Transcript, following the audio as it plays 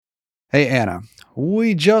Hey, Anna,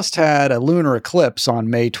 we just had a lunar eclipse on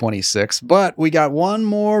May 26th, but we got one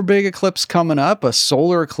more big eclipse coming up, a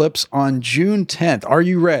solar eclipse on June 10th. Are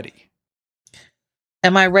you ready?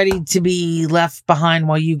 Am I ready to be left behind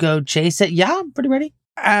while you go chase it? Yeah, I'm pretty ready.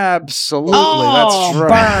 Absolutely. Oh,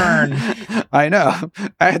 That's right. burn. I know.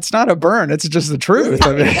 It's not a burn. It's just the truth.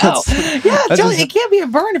 I mean, No. Yeah, that's totally. just, It can't be a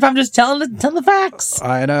burn if I'm just telling the facts.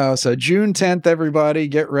 I know. So June 10th, everybody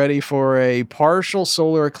get ready for a partial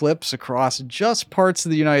solar eclipse across just parts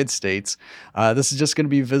of the United States. This is just going to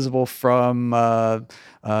be visible from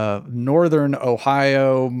northern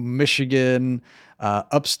Ohio, Michigan,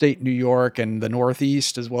 upstate New York, and the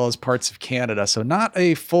Northeast, as well as parts of Canada. So not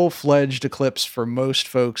a full-fledged eclipse for most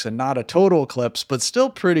folks and not a total eclipse, but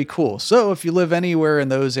still pretty cool. So if you live anywhere in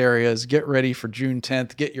those areas, get ready for June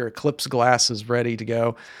 10th. Get your eclipse glasses ready to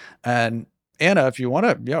go. And Anna, if you want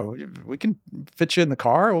to, we can fit you in the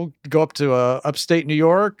car. We'll go up to upstate New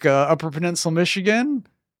York, Upper Peninsula, Michigan.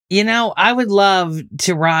 You know, I would love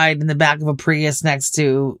to ride in the back of a Prius next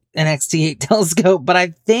to an XT8 telescope, but I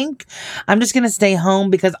think I'm just going to stay home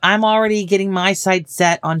because I'm already getting my sights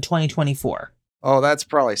set on 2024. Oh, that's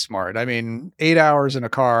probably smart. I mean, 8 hours in a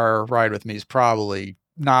car ride with me is probably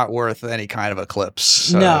not worth any kind of eclipse.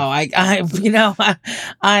 So. No,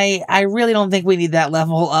 I really don't think we need that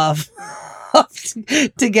level of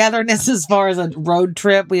togetherness as far as a road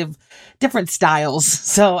trip. We have different styles,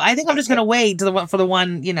 so I think I'm just gonna wait for the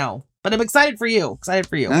one, But I'm excited for you. Excited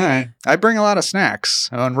for you. All right, I bring a lot of snacks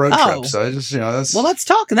on road trips, so I just that's... Well, let's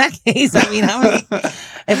talk in that case. I mean,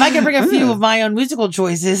 if I can bring a few of my own musical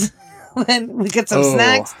choices, then we get some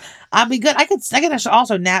snacks. I'll be good. I could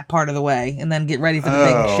also nap part of the way and then get ready for the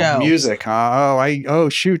big show. Music, huh? Oh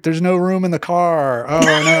shoot, there's no room in the car. Oh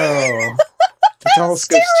no. The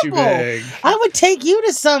telescope's too big. I would take you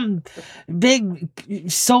to some big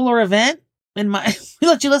solar event and we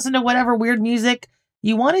let you listen to whatever weird music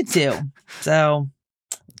you wanted to. So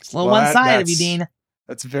it's a little one-sided of you, Dean.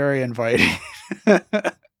 That's very inviting.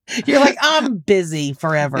 You're like, I'm busy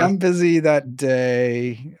forever. I'm busy that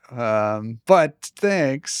day. But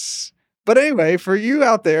thanks. But anyway, for you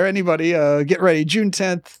out there, anybody, get ready. June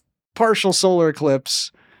 10th, partial solar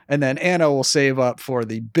eclipse. And then Anna will save up for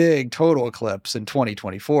the big total eclipse in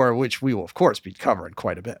 2024, which we will, of course, be covering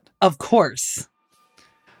quite a bit. Of course.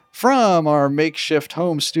 From our makeshift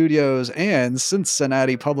home studios and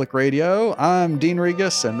Cincinnati Public Radio, I'm Dean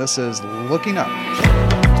Regas, and this is Looking Up.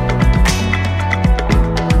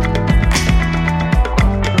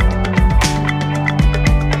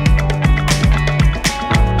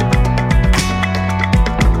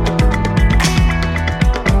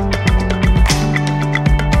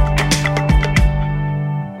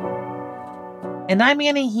 And I'm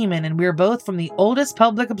Annie Heeman, and we're both from the oldest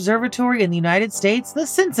public observatory in the United States, the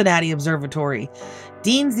Cincinnati Observatory.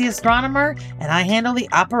 Dean's the astronomer, and I handle the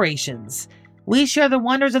operations. We share the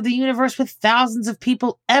wonders of the universe with thousands of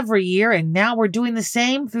people every year, and now we're doing the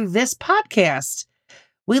same through this podcast.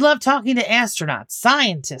 We love talking to astronauts,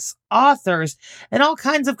 scientists, authors, and all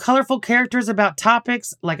kinds of colorful characters about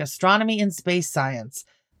topics like astronomy and space science.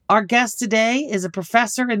 Our guest today is a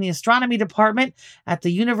professor in the astronomy department at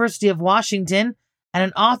the University of Washington and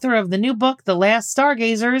an author of the new book, The Last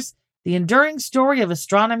Stargazers, The Enduring Story of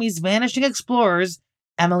Astronomy's Vanishing Explorers,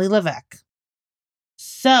 Emily Levesque.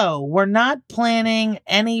 So, we're not planning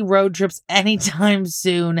any road trips anytime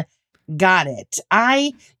soon. Got it.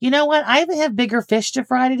 You know what? I even have bigger fish to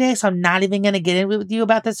fry today, so I'm not even going to get in with you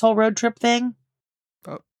about this whole road trip thing.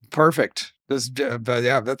 Perfect.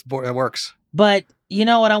 That works. But you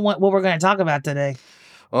know what we're going to talk about today?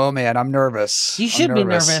 Oh man, I'm nervous. You should be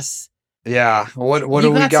nervous. Yeah. What do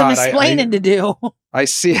we got? You got some explaining to do. I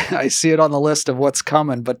see it on the list of what's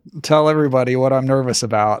coming, but tell everybody what I'm nervous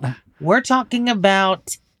about. We're talking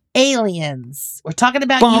about aliens. We're talking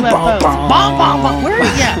about UFOs. Where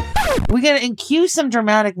are you? We gotta cue some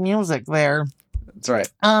dramatic music there. That's right.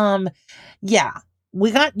 Yeah.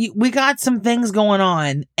 We got some things going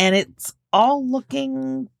on, and it's all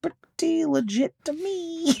looking pretty legit to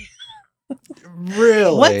me.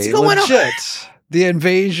 Really? What's going on? The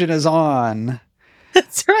invasion is on.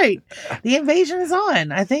 That's right. The invasion is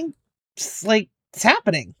on. I think it's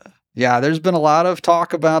happening. Yeah, there's been a lot of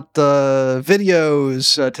talk about the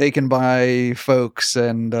videos taken by folks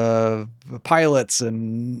and pilots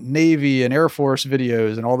and Navy and Air Force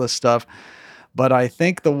videos and all this stuff. But I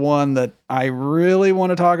think the one that I really want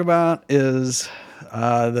to talk about is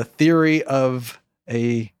the theory of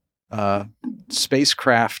a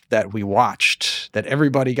spacecraft that we watched, that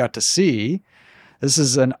everybody got to see. This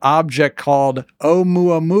is an object called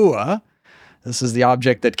Oumuamua This is the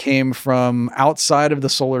object that came from outside of the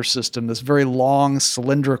solar system, this very long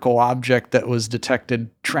cylindrical object that was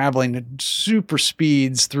detected traveling at super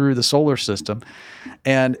speeds through the solar system.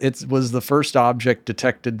 And it was the first object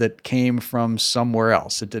detected that came from somewhere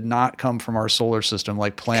else. It did not come from our solar system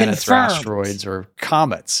like planets or Confirmed. asteroids or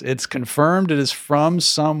comets. It's confirmed it is from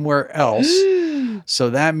somewhere else.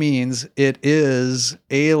 So that means it is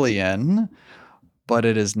alien, but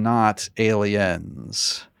it is not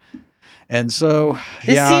aliens. And so,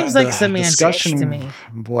 This seems like semantics to me.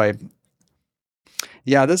 Boy.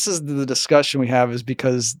 Yeah, this is the discussion we have is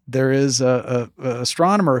because there is a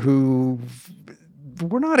astronomer who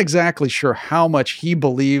we're not exactly sure how much he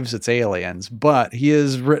believes it's aliens, but he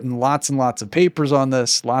has written lots and lots of papers on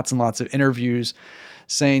this, lots and lots of interviews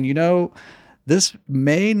saying, this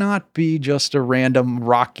may not be just a random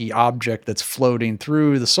rocky object that's floating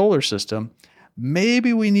through the solar system.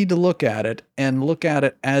 Maybe we need to look at it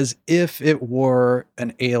as if it were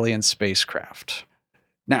an alien spacecraft.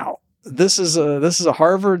 Now, this is a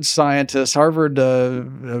Harvard scientist, Harvard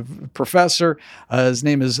professor. His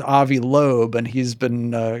name is Avi Loeb, and he's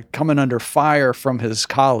been coming under fire from his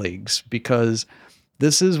colleagues because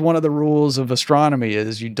this is one of the rules of astronomy: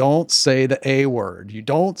 is you don't say the A word. You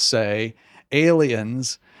don't say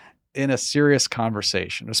aliens in a serious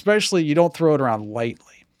conversation, especially you don't throw it around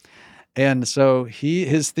lightly. And so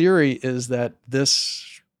his theory is that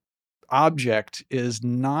this object is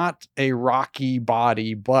not a rocky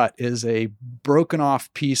body, but is a broken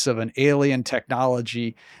off piece of an alien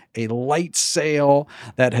technology, a light sail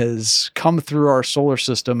that has come through our solar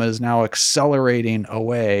system and is now accelerating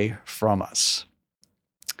away from us.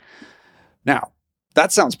 Now,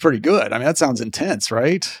 that sounds pretty good. I mean, that sounds intense,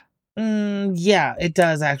 right? Yeah, it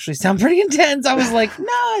does actually sound pretty intense. I was like,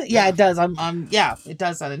 no, yeah, it does. Yeah, it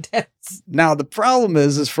does sound intense. Now, the problem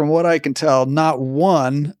is from what I can tell, not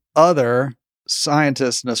one other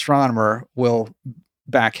scientist and astronomer will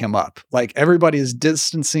back him up. Like, everybody is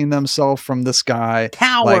distancing themselves from this guy.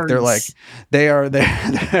 Cowards. Like they're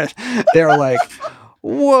like,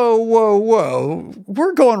 whoa,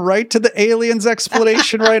 we're going right to the aliens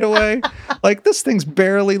explanation right away. Like, this thing's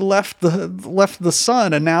barely left the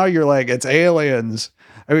sun, and now you're like, it's aliens.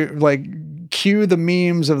 I mean, like, cue the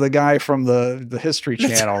memes of the guy from the History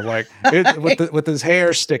Channel, like with his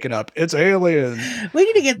hair sticking up. It's aliens. We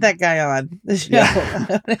need to get that guy on the show.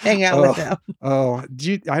 Yeah. Hang out with him.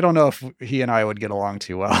 I don't know if he and I would get along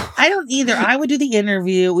too well. I don't either. I would do the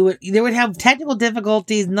interview. They would have technical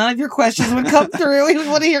difficulties. None of your questions would come through. He would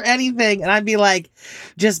want to hear anything, and I'd be like,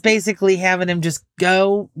 just basically having him just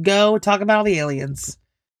go talk about all the aliens.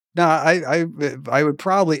 No, I would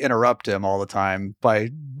probably interrupt him all the time by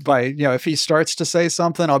if he starts to say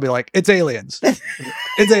something, I'll be like, it's aliens.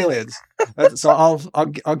 It's aliens. So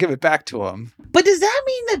I'll give it back to him. But does that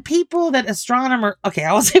mean that astronomer, okay,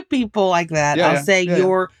 I'll say people like that. I'll say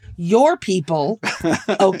your people,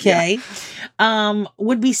 okay,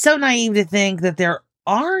 would be so naive to think that there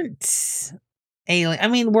aren't aliens. I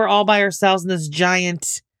mean, we're all by ourselves in this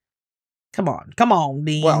giant. Come on,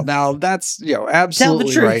 Dean. Well, now that's,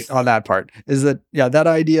 absolutely right on that part. Is that, that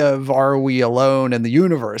idea of, are we alone in the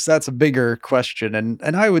universe? That's a bigger question. And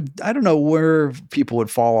I don't know where people would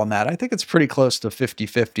fall on that. I think it's pretty close to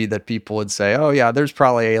 50-50 that people would say, oh yeah, there's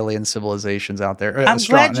probably alien civilizations out there. I'm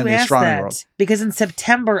glad you asked that world. Because in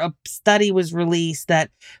September, a study was released that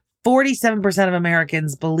 47% of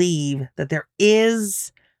Americans believe that there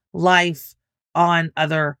is life on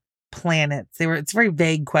other planets. It's a very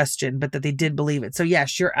vague question, but that they did believe it. So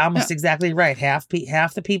yes, you're almost exactly right. Half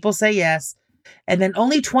the people say yes, and then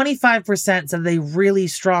only 25% said they really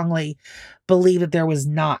strongly believe that there was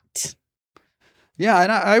not. Yeah,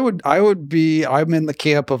 and I'm in the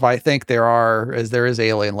camp of, I think there is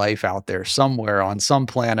alien life out there somewhere on some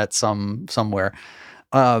planet, somewhere.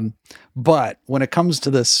 But when it comes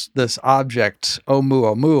to this object,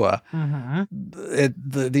 Oumuamua,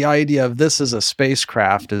 the idea of this as a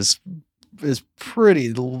spacecraft is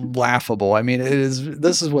pretty laughable. I mean,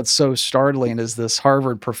 this is what's so startling is this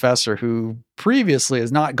Harvard professor who previously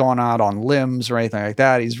has not gone out on limbs or anything like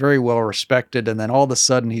that. He's very well respected, and then all of a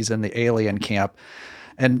sudden he's in the alien camp.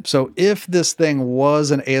 And so if this thing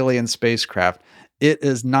was an alien spacecraft, it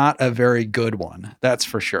is not a very good one. That's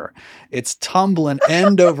for sure. It's tumbling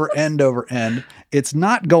end over end over end. It's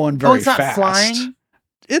not going very fast. It's not flying?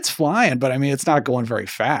 It's flying, but I mean, it's not going very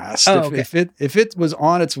fast. Okay. If it was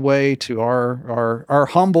on its way to our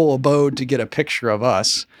humble abode to get a picture of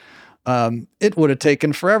us, it would have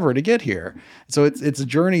taken forever to get here. So its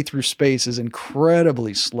journey through space is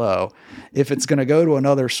incredibly slow. If it's going to go to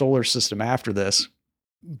another solar system after this,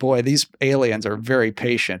 boy, these aliens are very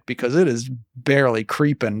patient because it is barely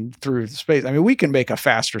creeping through space. I mean, we can make a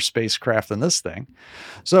faster spacecraft than this thing.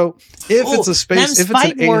 So if it's a space, if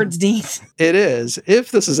it's an words, Dean. it is.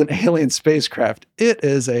 If this is an alien spacecraft, it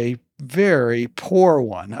is a very poor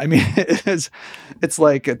one. I mean, it's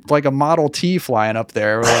like a Model T flying up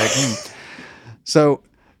there. We're like,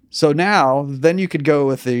 So now then you could go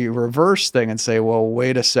with the reverse thing and say, well,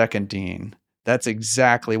 wait a second, Dean. That's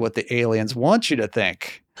exactly what the aliens want you to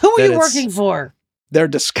think. Who are you working for?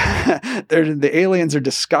 The aliens are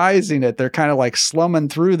disguising it. They're kind of like slumming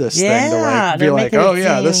through this thing to like be like, oh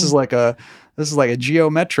yeah, this is like a Geo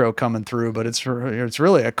Metro coming through, but it's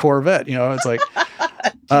really a Corvette. It's like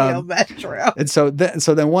Geo Metro. And so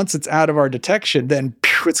then once it's out of our detection, then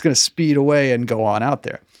it's going to speed away and go on out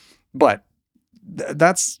there. But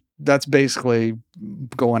that's basically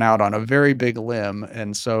going out on a very big limb.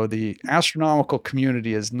 And so the astronomical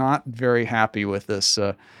community is not very happy with this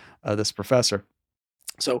professor.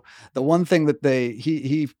 So the one thing that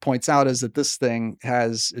he points out is that this thing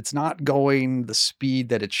it's not going the speed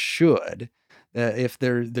that it should. If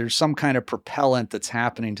there's some kind of propellant that's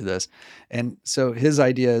happening to this. And so his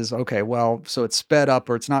idea is, okay, well, so it's sped up,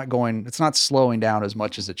 or it's not slowing down as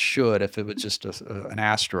much as it should if it was just an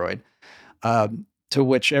asteroid. To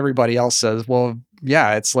which everybody else says, well,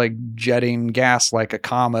 yeah, it's like jetting gas like a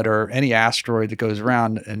comet or any asteroid that goes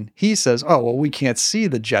around. And he says, oh, well, we can't see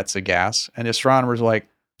the jets of gas. And astronomers are like,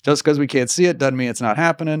 just because we can't see it doesn't mean it's not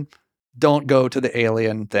happening. Don't go to the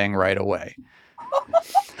alien thing right away.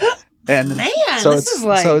 And man, so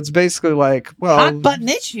it's basically like, well, hot button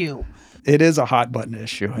issue. It is a hot button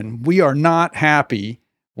issue, and we are not happy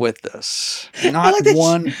with this. Not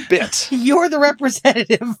one bit. You're the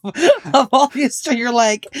representative of all this. So you're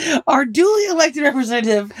like, our duly elected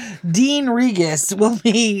representative, Dean Regas, will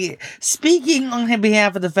be speaking on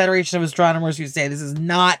behalf of the Federation of Astronomers who say this is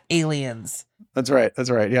not aliens. That's right.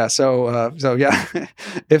 Yeah. So yeah,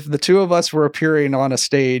 if the two of us were appearing on a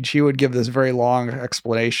stage, he would give this very long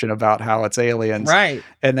explanation about how it's aliens. Right.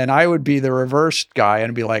 And then I would be the reversed guy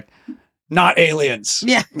and be like, not aliens.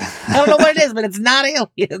 Yeah. I don't know what it is, but it's not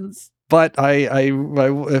aliens. But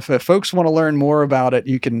if folks want to learn more about it,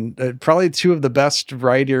 you can probably two of the best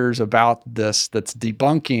writers about this that's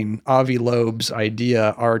debunking Avi Loeb's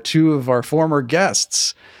idea are two of our former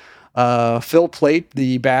guests. Phil Plait,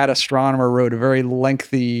 the bad astronomer, wrote a very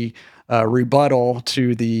lengthy rebuttal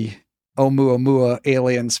to the Oumuamua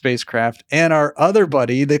alien spacecraft, and our other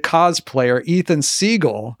buddy, the cosplayer Ethan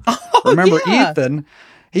Siegel. Oh, remember yeah. Ethan?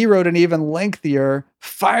 He wrote an even lengthier,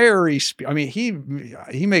 fiery. I mean,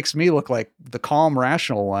 he makes me look like the calm,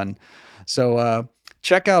 rational one. So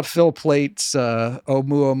check out Phil Plait's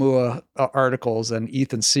Oumuamua articles and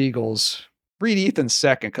Ethan Siegel's. Read Ethan's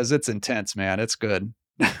second because it's intense, man. It's good.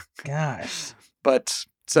 Gosh. But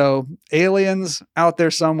so aliens out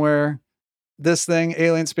there somewhere, this thing,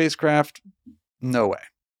 alien spacecraft, no way.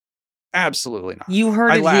 Absolutely not. You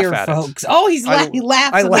heard it here, folks. Oh, he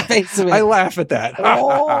laughs in the face of it. I laugh at that.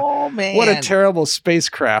 Oh, man. What a terrible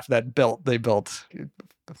spacecraft they built.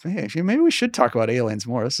 Hey, maybe we should talk about aliens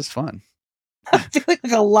more. This is fun. I feel like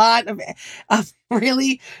a lot of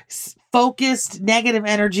really focused negative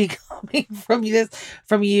energy coming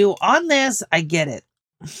from you on this. I get it.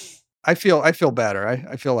 I feel better.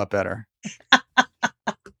 I feel a lot better.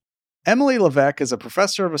 Emily Levesque is a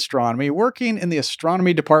professor of astronomy working in the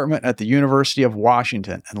astronomy department at the University of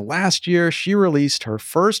Washington. And last year, she released her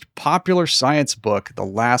first popular science book, The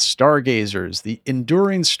Last Stargazers, the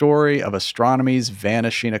enduring story of astronomy's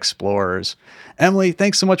vanishing explorers. Emily,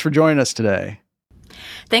 thanks so much for joining us today.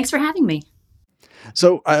 Thanks for having me.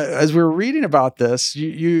 So as we were reading about this,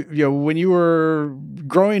 you know, when you were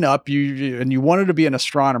growing up, you wanted to be an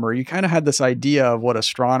astronomer, you kind of had this idea of what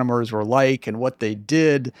astronomers were like and what they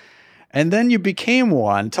did. And then you became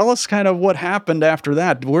one. Tell us kind of what happened after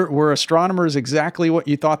that. Were astronomers exactly what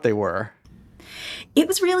you thought they were? It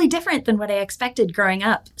was really different than what I expected growing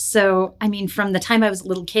up. So, I mean, from the time I was a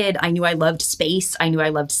little kid, I knew I loved space. I knew I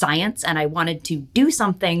loved science, and I wanted to do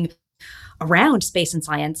something around space and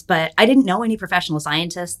science, but I didn't know any professional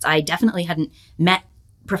scientists. I definitely hadn't met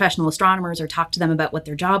professional astronomers or talked to them about what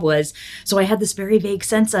their job was. So I had this very vague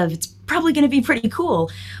sense of it's probably going to be pretty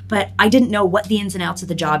cool, but I didn't know what the ins and outs of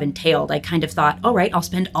the job entailed. I kind of thought, all right, I'll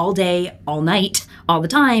spend all day, all night, all the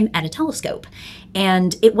time at a telescope.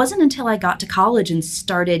 And it wasn't until I got to college and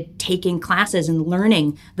started taking classes and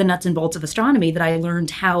learning the nuts and bolts of astronomy that I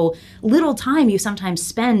learned how little time you sometimes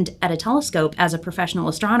spend at a telescope as a professional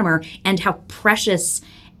astronomer and how precious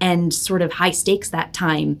and sort of high stakes that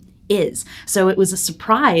time is. So it was a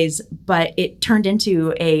surprise, but it turned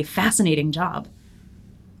into a fascinating job.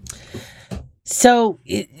 So,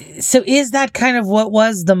 so is that kind of what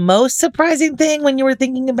was the most surprising thing when you were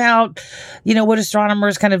thinking about, what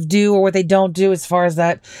astronomers kind of do or what they don't do as far as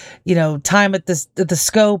that, time at the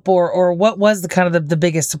scope, or what was the kind of the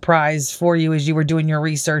biggest surprise for you as you were doing your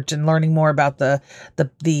research and learning more about the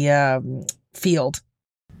field?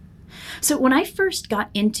 So when I first got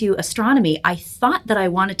into astronomy, I thought that I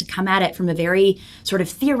wanted to come at it from a very sort of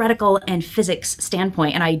theoretical and physics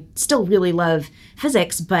standpoint. And I still really love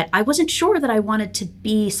physics, but I wasn't sure that I wanted to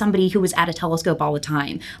be somebody who was at a telescope all the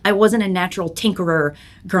time. I wasn't a natural tinkerer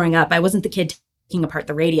growing up. I wasn't the kid taking apart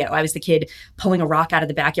the radio. I was the kid pulling a rock out of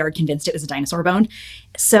the backyard, convinced it was a dinosaur bone.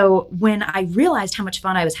 So when I realized how much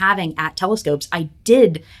fun I was having at telescopes, I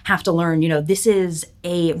did have to learn, this is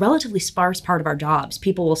a relatively sparse part of our jobs.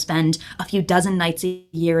 People will spend a few dozen nights a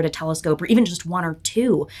year at a telescope, or even just one or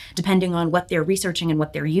two, depending on what they're researching and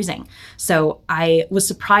what they're using. So I was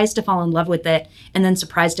surprised to fall in love with it, and then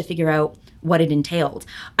surprised to figure out what it entailed.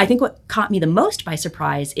 I think what caught me the most by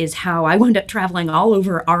surprise is how I wound up traveling all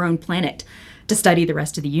over our own planet to study the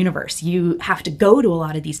rest of the universe. You have to go to a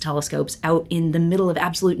lot of these telescopes out in the middle of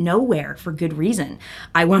absolute nowhere for good reason.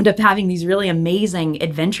 I wound up having these really amazing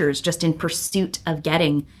adventures just in pursuit of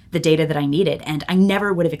getting the data that I needed, and I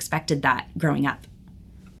never would have expected that growing up.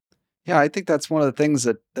 Yeah, I think that's one of the things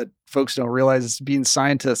that folks don't realize is being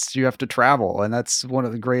scientists, you have to travel. And that's one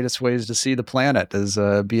of the greatest ways to see the planet is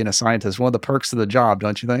being a scientist. One of the perks of the job,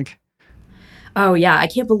 don't you think? Oh, yeah. I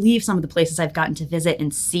can't believe some of the places I've gotten to visit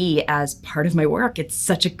and see as part of my work. It's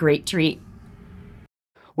such a great treat.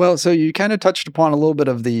 Well, so you kind of touched upon a little bit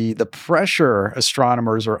of the pressure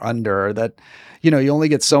astronomers are under that, you only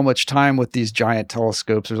get so much time with these giant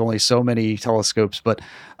telescopes. There's only so many telescopes, but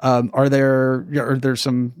are there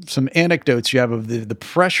some anecdotes you have of the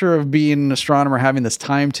pressure of being an astronomer, having this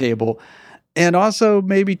timetable, and also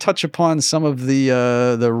maybe touch upon some of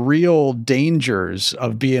the real dangers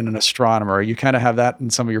of being an astronomer? You kind of have that in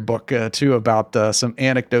some of your book too about some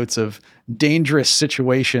anecdotes of dangerous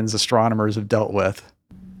situations astronomers have dealt with.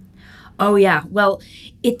 Oh, yeah. Well,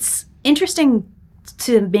 it's interesting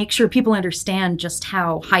to make sure people understand just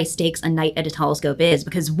how high stakes a night at a telescope is,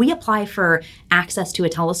 because we apply for access to a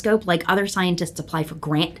telescope like other scientists apply for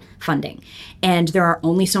grant funding. And there are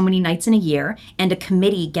only so many nights in a year, and a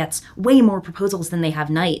committee gets way more proposals than they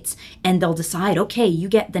have nights. And they'll decide, okay, you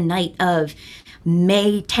get the night of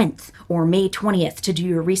May 10th or May 20th to do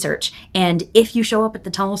your research. And if you show up at the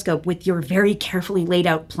telescope with your very carefully laid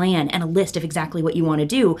out plan and a list of exactly what you want to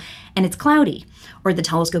do, and it's cloudy or the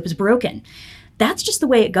telescope is broken, that's just the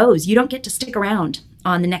way it goes. You don't get to stick around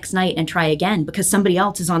on the next night and try again because somebody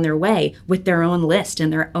else is on their way with their own list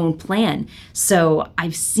and their own plan. So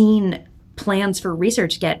I've seen plans for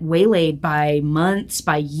research get waylaid by months,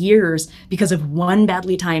 by years, because of one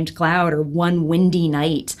badly timed cloud or one windy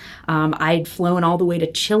night. I'd flown all the way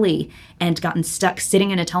to Chile and gotten stuck sitting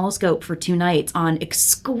in a telescope for 2 nights on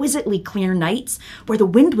exquisitely clear nights where the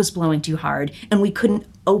wind was blowing too hard and we couldn't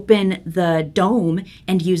open the dome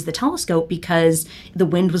and use the telescope because the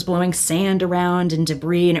wind was blowing sand around and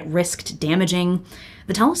debris, and it risked damaging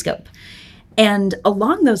the telescope. And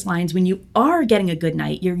along those lines, when you are getting a good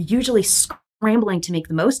night, you're usually scrambling to make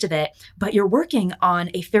the most of it, but you're working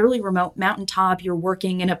on a fairly remote mountaintop. You're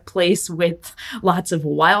working in a place with lots of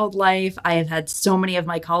wildlife. I have had so many of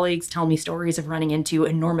my colleagues tell me stories of running into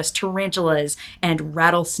enormous tarantulas and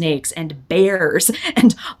rattlesnakes and bears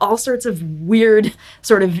and all sorts of weird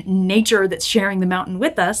sort of nature that's sharing the mountain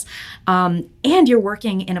with us. And you're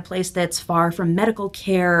working in a place that's far from medical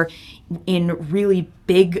care, in really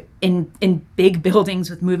big in big buildings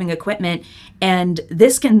with moving equipment, and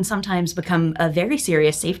this can sometimes become a very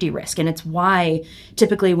serious safety risk. And it's why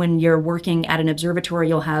typically when you're working at an observatory,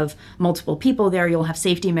 you'll have multiple people there, you'll have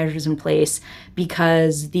safety measures in place,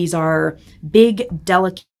 because these are big,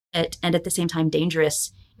 delicate, and at the same time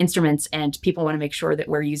dangerous instruments, and people want to make sure that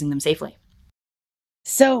we're using them safely.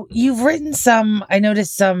 So you've written I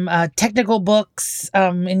noticed some technical books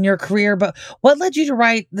in your career, but what led you to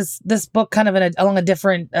write this book kind of along a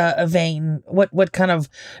different vein? What kind of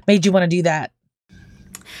made you want to do that?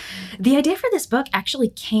 The idea for this book actually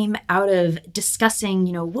came out of discussing,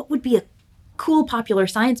 what would be a cool popular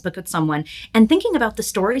science book with someone, and thinking about the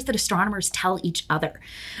stories that astronomers tell each other.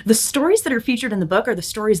 The stories that are featured in the book are the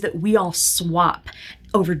stories that we all swap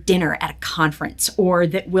over dinner at a conference, or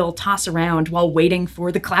that we'll toss around while waiting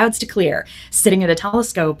for the clouds to clear, sitting at a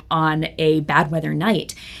telescope on a bad weather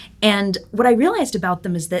night. And what I realized about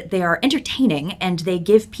them is that they are entertaining, and they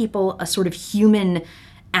give people a sort of human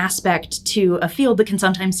aspect to a field that can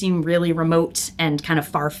sometimes seem really remote and kind of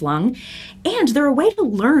far-flung. And they're a way to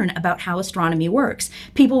learn about how astronomy works.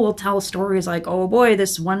 People will tell stories like, oh boy,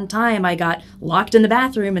 this one time I got locked in the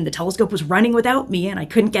bathroom and the telescope was running without me and I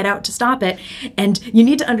couldn't get out to stop it. And you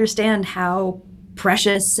need to understand how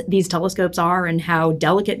precious these telescopes are and how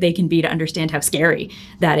delicate they can be to understand how scary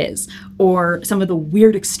that is. Or some of the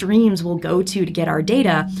weird extremes we'll go to get our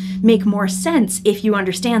data make more sense if you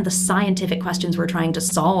understand the scientific questions we're trying to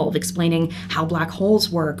solve, explaining how black holes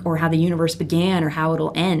work or how the universe began or how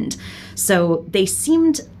it'll end. So these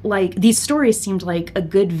stories seemed like a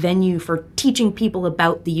good venue for teaching people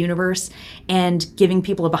about the universe and giving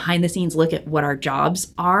people a behind the scenes look at what our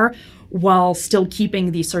jobs are, while still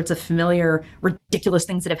keeping these sorts of familiar, ridiculous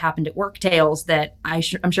things that have happened at work tales that I'm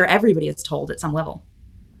sure everybody has told at some level.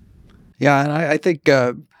 Yeah, and I think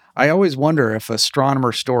I always wonder if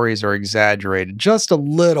astronomer stories are exaggerated just a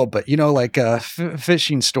little bit. Like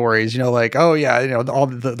fishing stories. Like, oh yeah, all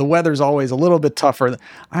the weather's always a little bit tougher.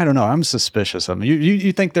 I don't know. I'm suspicious of them.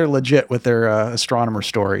 You think they're legit with their astronomer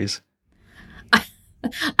stories?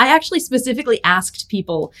 I actually specifically asked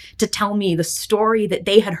people to tell me the story that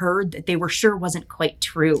they had heard that they were sure wasn't quite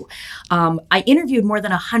true. I interviewed more than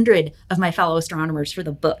 100 of my fellow astronomers for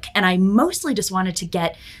the book, and I mostly just wanted to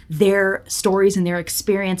get their stories and their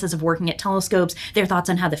experiences of working at telescopes, their thoughts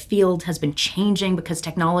on how the field has been changing because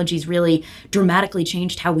technology's really dramatically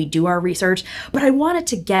changed how we do our research. But I wanted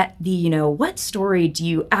to get the, what story do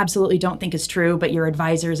you absolutely don't think is true, but your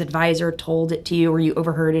advisor's advisor told it to you or you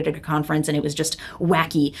overheard it at a conference and it was just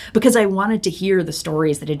wacky, because I wanted to hear the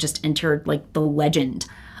stories that had just entered like the legend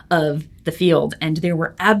of the field. And there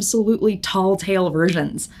were absolutely tall tale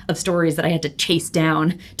versions of stories that I had to chase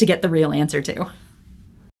down to get the real answer to.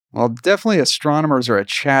 Well, definitely astronomers are a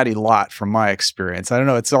chatty lot from my experience. I don't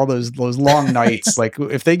know. It's all those long nights. Like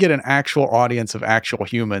if they get an actual audience of actual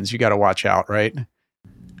humans, you got to watch out, right?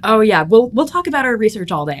 Oh yeah, we'll talk about our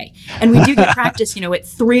research all day. And we do get practice, at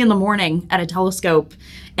 3 a.m. at a telescope.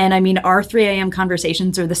 And I mean, our 3 a.m.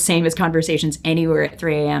 conversations are the same as conversations anywhere at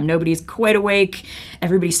 3 a.m. Nobody's quite awake.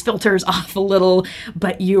 Everybody's filters off a little,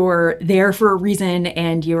 but you're there for a reason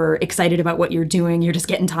and you're excited about what you're doing. You're just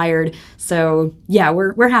getting tired. So yeah,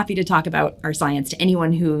 we're happy to talk about our science to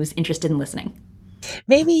anyone who's interested in listening.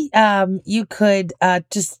 Maybe you could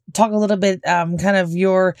just talk a little bit, kind of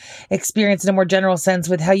your experience in a more general sense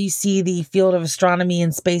with how you see the field of astronomy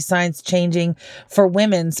and space science changing for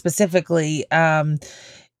women specifically,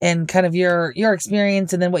 and kind of your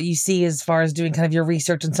experience, and then what you see as far as doing kind of your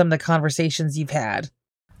research and some of the conversations you've had.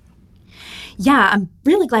 Yeah, I'm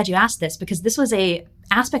really glad you asked this, because this was a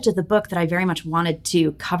aspect of the book that I very much wanted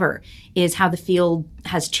to cover, is how the field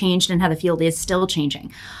has changed and how the field is still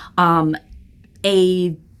changing.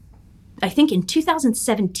 I think in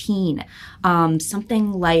 2017,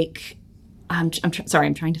 something like, I'm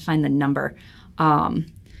trying to find the number.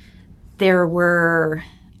 There were,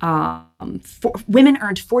 women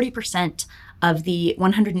earned 40% of the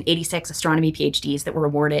 186 astronomy PhDs that were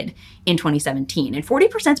awarded in 2017. And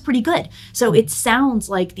 40% is pretty good. So it sounds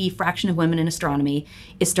like the fraction of women in astronomy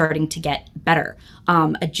is starting to get better.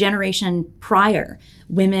 A generation prior,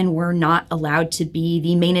 women were not allowed to be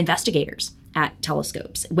the main investigators at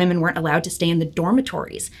telescopes. Women weren't allowed to stay in the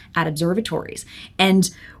dormitories at observatories.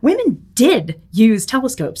 And women did use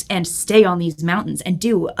telescopes and stay on these mountains and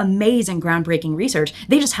do amazing, groundbreaking research.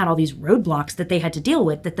 They just had all these roadblocks that they had to deal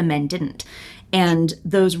with that the men didn't. And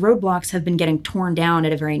those roadblocks have been getting torn down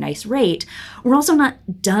at a very nice rate. We're also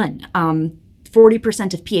not done.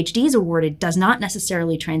 40% of PhDs awarded does not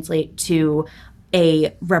necessarily translate to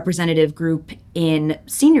a representative group in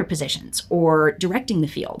senior positions or directing the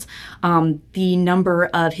field. The number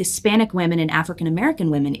of Hispanic women and African American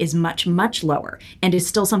women is much, much lower and is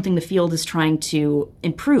still something the field is trying to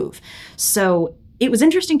improve. So it was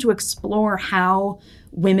interesting to explore how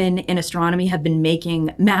women in astronomy have been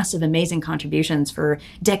making massive, amazing contributions for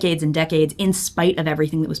decades and decades in spite of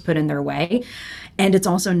everything that was put in their way. And it's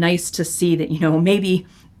also nice to see that, maybe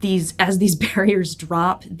as these barriers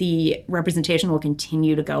drop, the representation will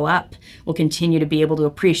continue to go up. We'll continue to be able to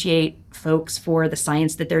appreciate folks for the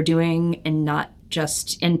science that they're doing and not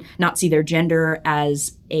see their gender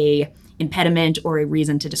as a impediment or a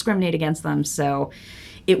reason to discriminate against them. So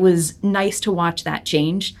it was nice to watch that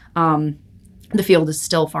change. The field is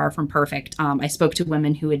still far from perfect. I spoke to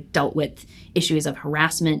women who had dealt with issues of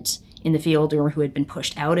harassment in the field or who had been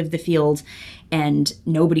pushed out of the field, and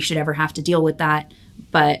nobody should ever have to deal with that.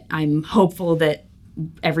 But I'm hopeful that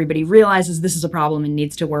everybody realizes this is a problem and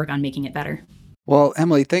needs to work on making it better. Well,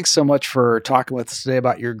 Emily, thanks so much for talking with us today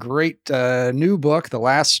about your great new book, The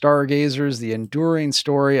Last Stargazers, The Enduring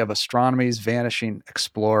Story of Astronomy's Vanishing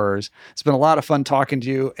Explorers. It's been a lot of fun talking to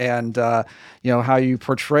you and, how you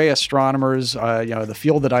portray astronomers, the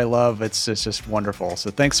field that I love. It's just wonderful. So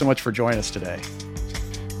thanks so much for joining us today.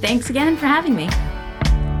 Thanks again for having me.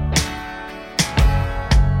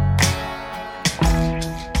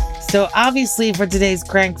 So obviously for today's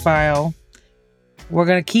Crank File, we're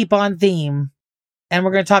going to keep on theme. And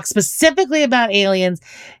we're going to talk specifically about aliens,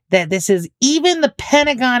 that this is even the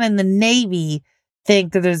Pentagon and the Navy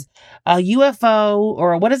think that there's a UFO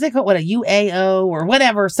or what is it called? What, a UAO or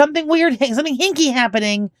whatever, something weird, something hinky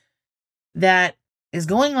happening that is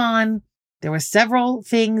going on. There were several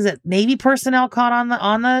things that Navy personnel caught on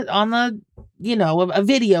the a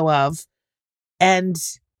video of. And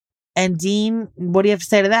Dean, what do you have to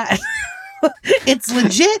say to that? It's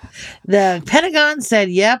legit. The Pentagon said,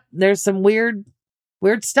 yep, there's some weird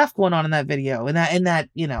stuff going on in that video.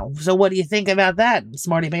 So what do you think about that,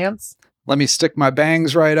 smarty pants? Let me stick my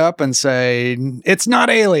bangs right up and say, it's not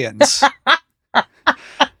aliens.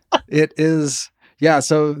 It is. Yeah,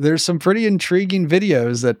 so there's some pretty intriguing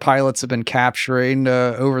videos that pilots have been capturing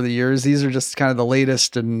over the years. These are just kind of the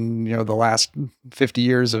latest in, the last 50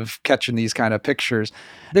 years of catching these kind of pictures.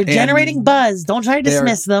 They're generating buzz. Don't try to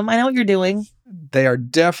dismiss them. I know what you're doing. They are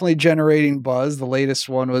definitely generating buzz. The latest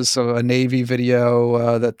one was a Navy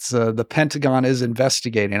video that's the Pentagon is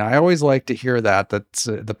investigating. I always like to hear that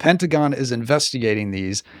the Pentagon is investigating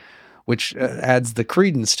these, which adds the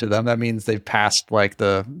credence to them. That means they've passed like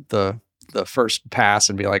the first pass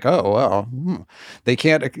and be like, oh, well, they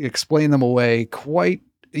can't explain them away quite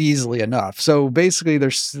easily enough. So basically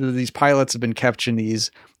these pilots have been catching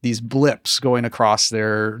these blips going across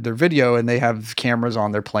their video, and they have cameras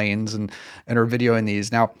on their planes and are videoing these.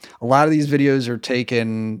 Now, a lot of these videos are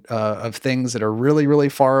taken of things that are really, really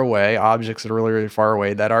far away, objects that are really, really far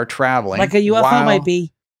away that are traveling. Like a UFO might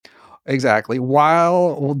be. Exactly.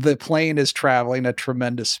 While the plane is traveling at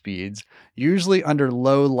tremendous speeds, usually under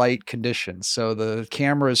low light conditions. So the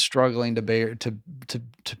camera is struggling to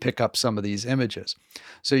pick up some of these images.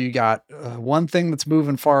 So you got one thing that's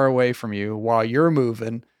moving far away from you while you're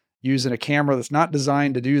moving, using a camera that's not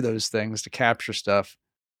designed to do those things, to capture stuff,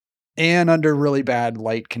 and under really bad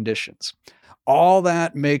light conditions. All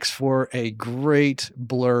that makes for a great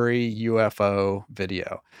blurry UFO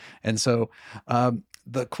video. And so,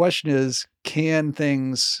 the question is,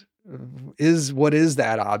 what is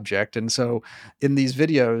that object? And so in these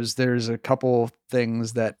videos, there's a couple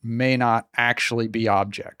things that may not actually be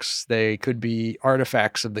objects. They could be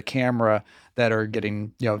artifacts of the camera that are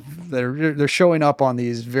getting, they're showing up on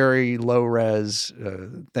these very low res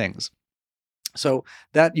things. So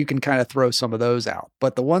that you can kind of throw some of those out.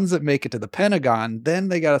 But the ones that make it to the Pentagon, then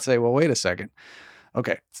they got to say, well, wait a second.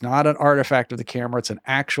 Okay, it's not an artifact of the camera. It's an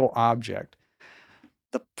actual object.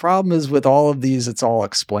 The problem is with all of these, it's all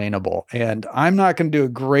explainable. And I'm not going to do a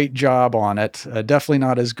great job on it. Definitely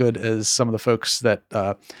not as good as some of the folks that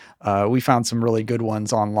we found some really good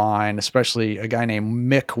ones online, especially a guy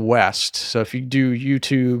named Mick West. So if you do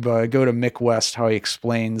YouTube, go to Mick West, how he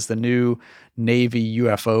explains the new Navy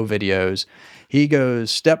UFO videos. He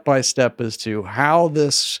goes step by step as to how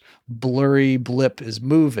this blurry blip is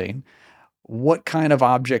moving, what kind of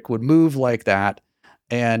object would move like that,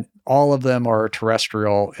 and all of them are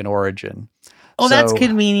terrestrial in origin. Oh, so that's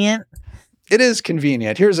convenient. It is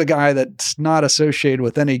convenient. Here's a guy that's not associated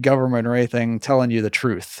with any government or anything telling you the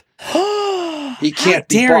truth. He can't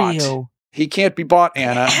be bought. He can't be bought,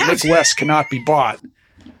 Anna. Mick West cannot be bought.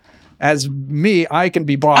 As me, I can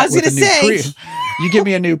be bought with a new Prius. You give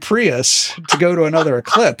me a new Prius to go to another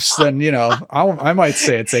eclipse, then, I might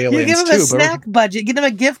say it's aliens too. You give him a snack budget. Get him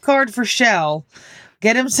a gift card for Shell.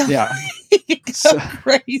 Get him something. Yeah. So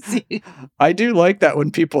crazy. I do like that when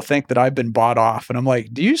people think that I've been bought off, and I'm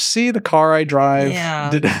like, do you see the car I drive? Yeah.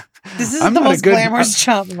 This is the most glamorous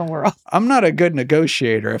job in the world. I'm not a good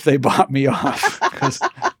negotiator if they bought me off, because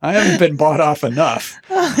I haven't been bought off enough.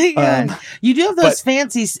 Oh my God. You do have those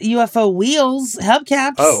fancy UFO wheels,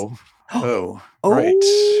 hubcaps. Right.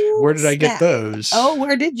 Where did I get those? Oh,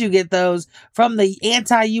 where did you get those? From the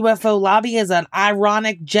anti-UFO lobby as an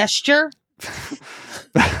ironic gesture?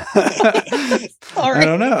 I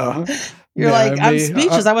don't know. You're I'm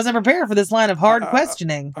speechless. I wasn't prepared for this line of hard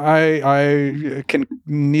questioning. I can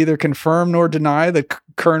neither confirm nor deny that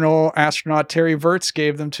Colonel Astronaut Terry Virts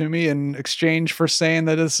gave them to me in exchange for saying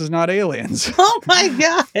that this is not aliens. Oh my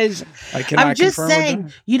gosh! I'm just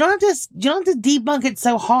saying, you don't have to debunk it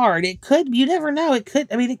so hard. It could. You never know. It could.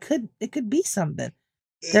 I mean, it could be something.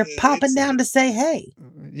 They're popping down to say hey.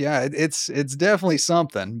 Yeah, it's definitely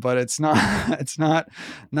something, but it's not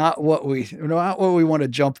not what we want to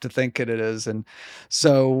jump to thinking it is. And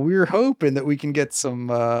so we're hoping that we can get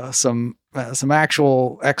some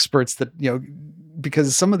actual experts that,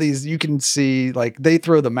 because some of these you can see, like, they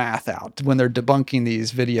throw the math out when they're debunking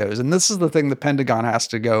these videos. And this is the thing the Pentagon has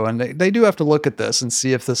to go, and they do have to look at this and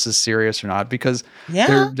see if this is serious or not, because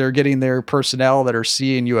they're getting their personnel that are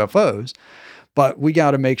seeing UFOs. But we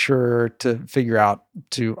got to make sure to figure out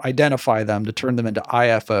to identify them, to turn them into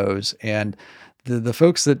IFOs. And the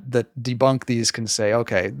folks that debunk these can say,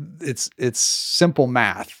 okay, it's simple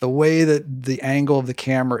math. The way that the angle of the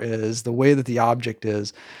camera is, the way that the object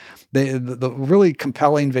is, the really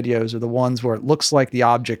compelling videos are the ones where it looks like the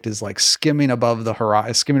object is like skimming above the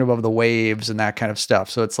horizon, skimming above the waves and that kind of stuff.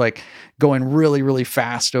 So it's like going really, really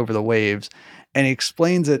fast over the waves. And he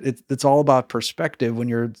explains it's all about perspective. When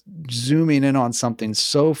you're zooming in on something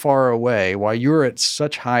so far away, while you're at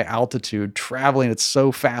such high altitude, traveling at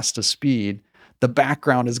so fast a speed, the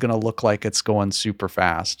background is going to look like it's going super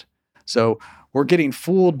fast. So we're getting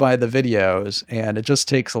fooled by the videos, and it just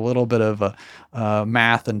takes a little bit of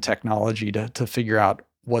math and technology to figure out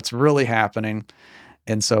what's really happening.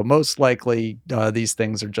 And so most likely these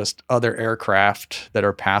things are just other aircraft that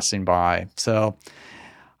are passing by. So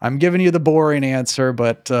I'm giving you the boring answer,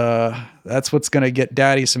 but that's what's going to get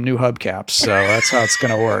Daddy some new hubcaps. So that's how it's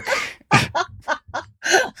going to work.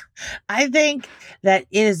 I think that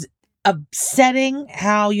it is upsetting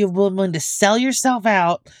how you've been willing to sell yourself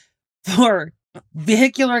out for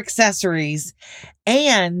vehicular accessories.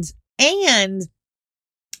 And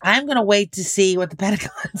I'm going to wait to see what the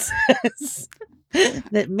Pentagon says.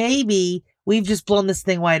 That maybe we've just blown this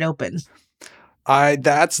thing wide open.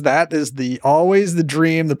 That is always the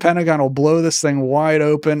dream. The Pentagon will blow this thing wide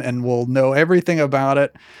open and we'll know everything about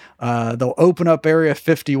it. They'll open up Area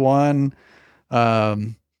 51,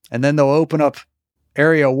 and then they'll open up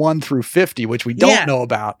Area 1 through 50, which we don't know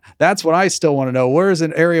about. That's what I still want to know. Where is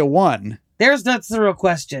it, Area 1? That's the real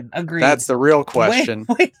question. Agreed. That's the real question.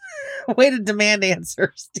 Way to demand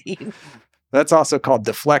answers, Steve. That's also called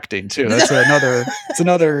deflecting too. That's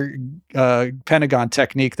another Pentagon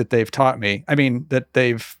technique that they've taught me. I mean,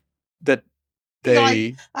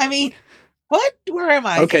 what? Where am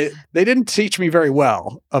I? Okay. They didn't teach me very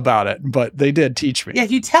well about it, but they did teach me. Yeah.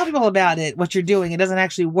 If you tell people about it, what you're doing, it doesn't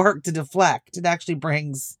actually work to deflect. It actually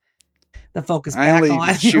brings the focus back on.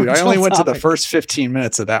 I only went to the first 15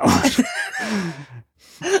 minutes of that one.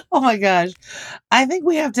 Oh my gosh. I think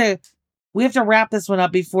we have to wrap this one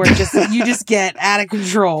up before you just get out of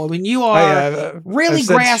control. I mean, you are really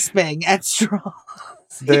grasping at straws.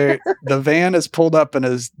 The van is pulled up and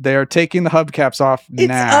they're taking the hubcaps off now.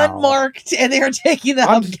 It's unmarked and they're taking the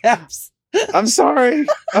hubcaps. I'm sorry.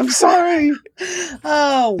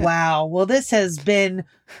 Oh, wow. Well, this has been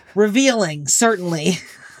revealing, certainly.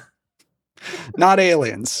 Not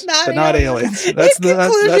aliens. Not aliens. That's the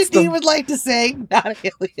conclusion you would like to say. Not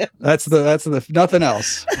aliens. That's the nothing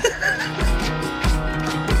else.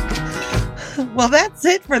 Well, that's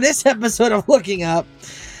it for this episode of Looking Up.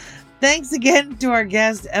 Thanks again to our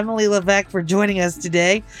guest, Emily Levesque, for joining us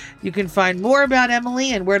today. You can find more about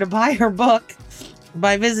Emily and where to buy her book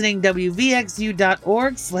by visiting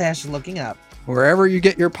wvxu.org/lookingup. Wherever you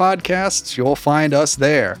get your podcasts, you'll find us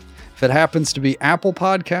there. If it happens to be Apple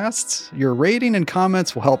Podcasts, your rating and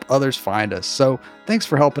comments will help others find us. So thanks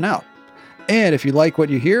for helping out. And if you like what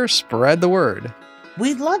you hear, spread the word.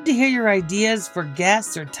 We'd love to hear your ideas for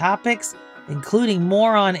guests or topics, including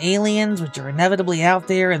more on aliens, which are inevitably out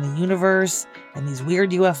there in the universe, and these weird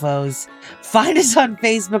UFOs. Find us on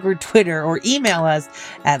Facebook or Twitter, or email us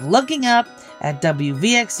at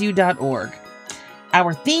lookingup@wvxu.org.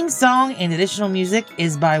 Our theme song and additional music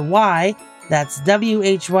is by Why, that's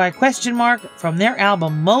WHY ? From their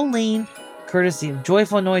album Moline, courtesy of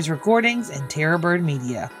Joyful Noise Recordings and Terrorbird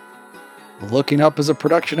Media. Looking Up is a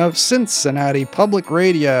production of Cincinnati Public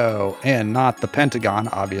Radio, and not the Pentagon,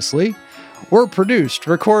 obviously. We're produced,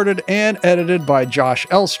 recorded, and edited by Josh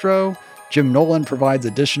Elstro. Jim Nolan provides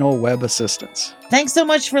additional web assistance. Thanks so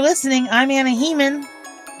much for listening. I'm Anna Heeman.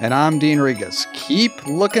 And I'm Dean Regas. Keep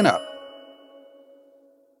looking up.